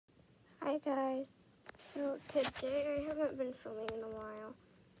Hi guys. So today I haven't been filming in a while.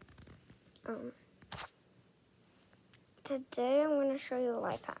 Today I'm going to show you a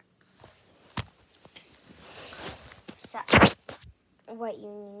life hack. So what you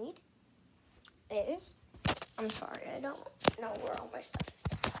need is, I'm sorry, I don't know where all my stuff is.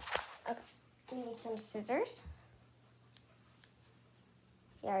 Okay, you need some scissors.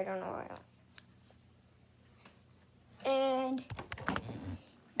 Yeah, I don't know where I am. And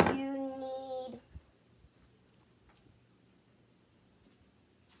you need,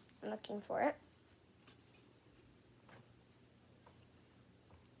 I'm looking for it.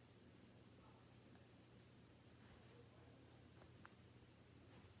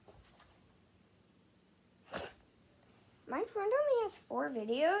 My friend only has 4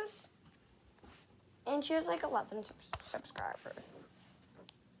 videos, and she has like 11 subscribers.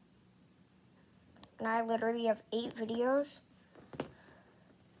 And I literally have 8 videos.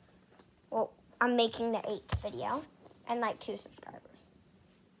 Well, I'm making the 8th video, and like 2 subscribers.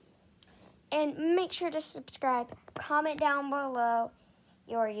 And make sure to subscribe. Comment down below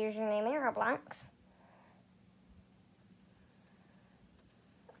your username in Roblox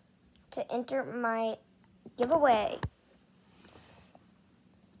to enter my giveaway.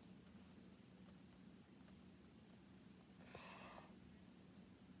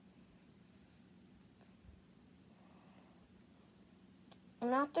 I'm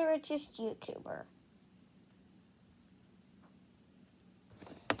not the richest YouTuber.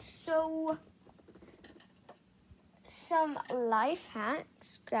 So, some life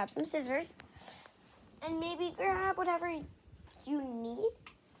hacks. Grab some scissors. And maybe grab whatever you need.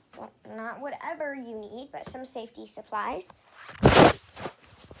 Well, not whatever you need, but some safety supplies.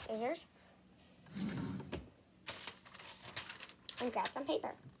 Scissors. And grab some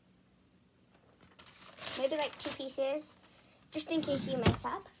paper. Maybe like 2 pieces, just in case you mess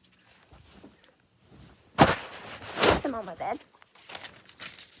up. Put some on my bed.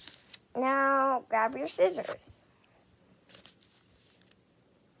 Now grab your scissors.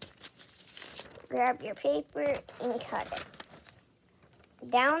 Grab your paper and cut it.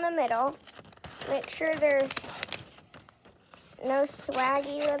 Down the middle, make sure there's no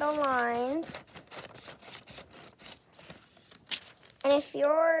swaggy little lines. And if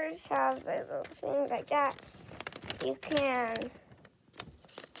yours has little things like that, you can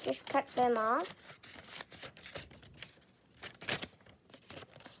just cut them off.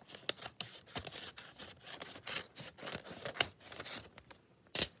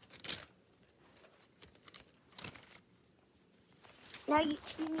 Now you need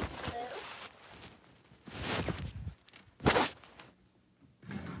glue.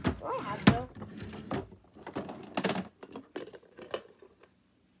 Do I have glue?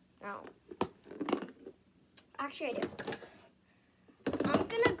 No. Actually, I do. I'm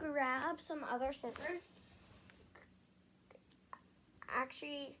gonna grab some other scissors.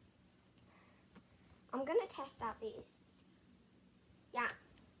 Actually, I'm gonna test out these. Yeah,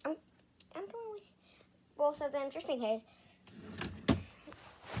 I'm going with both of them just in case.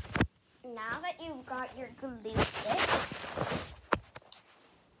 Now that you've got your glue stick,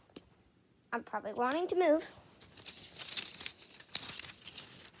 I'm probably wanting to move.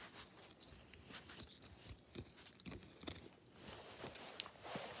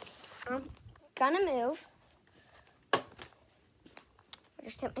 I'm gonna move. I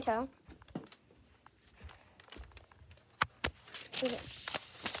just hit my toe. Okay.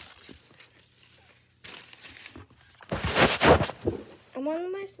 I'm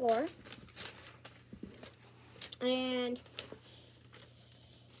on my floor. And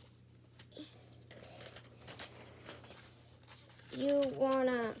you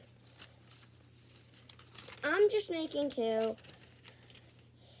wanna, I'm just making 2.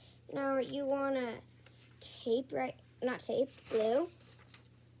 Now you wanna tape, right, not tape, glue.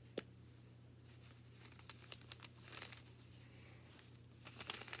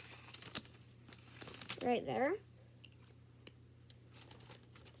 Right there.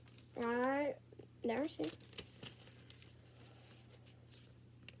 Right there, see?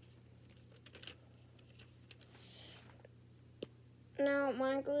 Now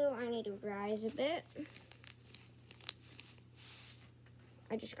my glue, I need to rise a bit.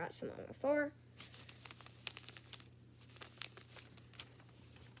 I just got some on the floor.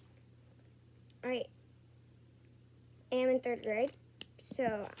 I am in 3rd grade,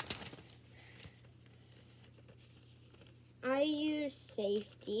 so I use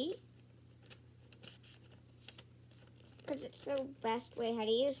safety because it's the best way how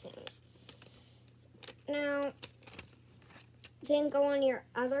to use things. Now, then go on your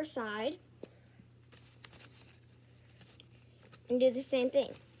other side and do the same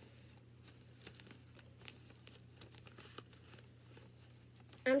thing.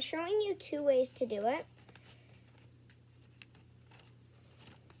 I'm showing you 2 ways to do it.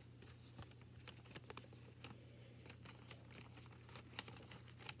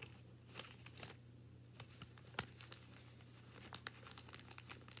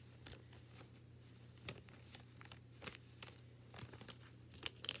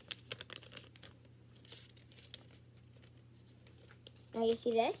 Now you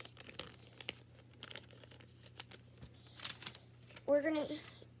see this?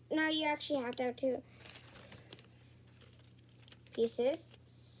 Now you actually have to have 2 pieces.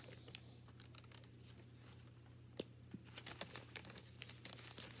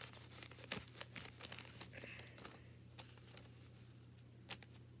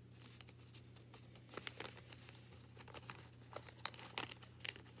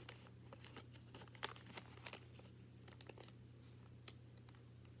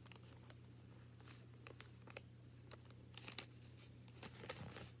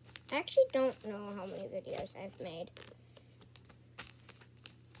 I actually don't know how many videos I've made.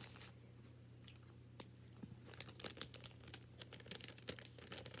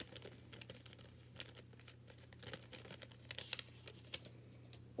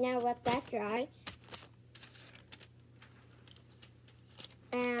 Now let that dry.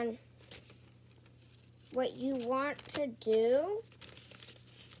 And what you want to do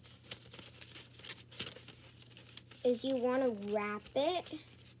is you want to wrap it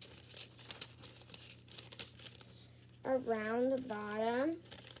around the bottom,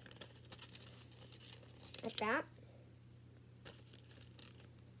 like that.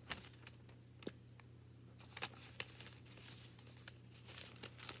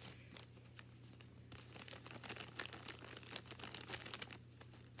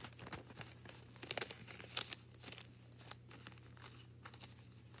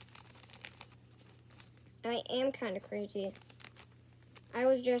 I am kind of crazy. I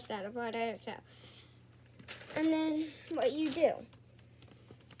was just out of blood, so. And then what you do,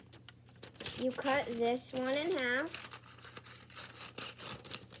 you cut this one in half.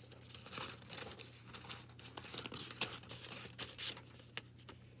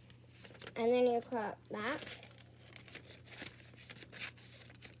 And then you cut that.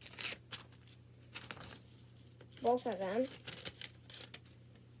 Both of them.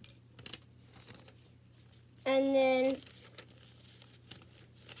 And then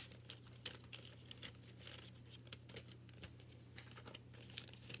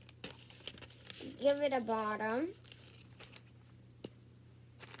give it a bottom.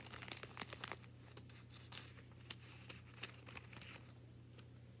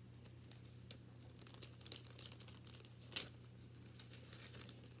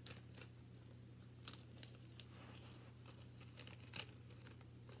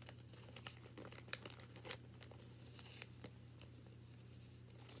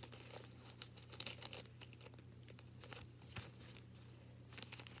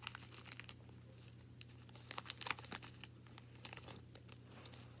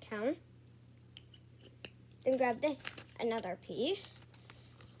 Count. Then grab this, another piece.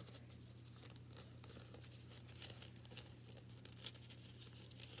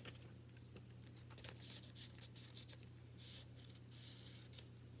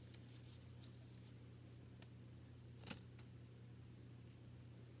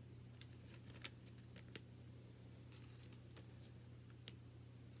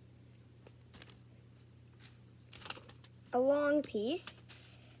 A long piece.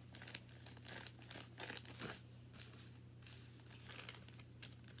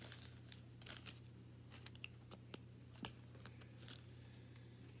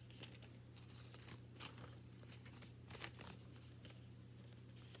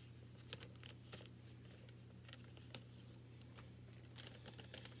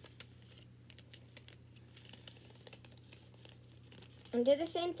 And do the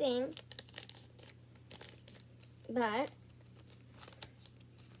same thing, but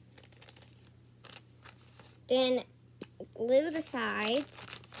then glue the sides.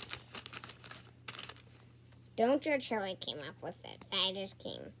 Don't judge how I came up with it. I just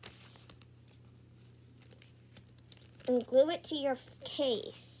came. And glue it to your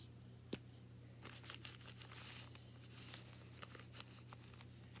case.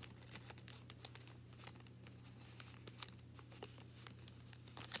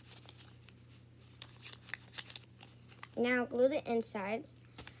 Now glue the insides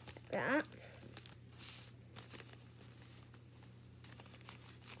like that.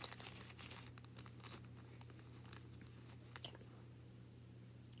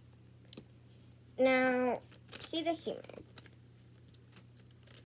 Now, see the cement.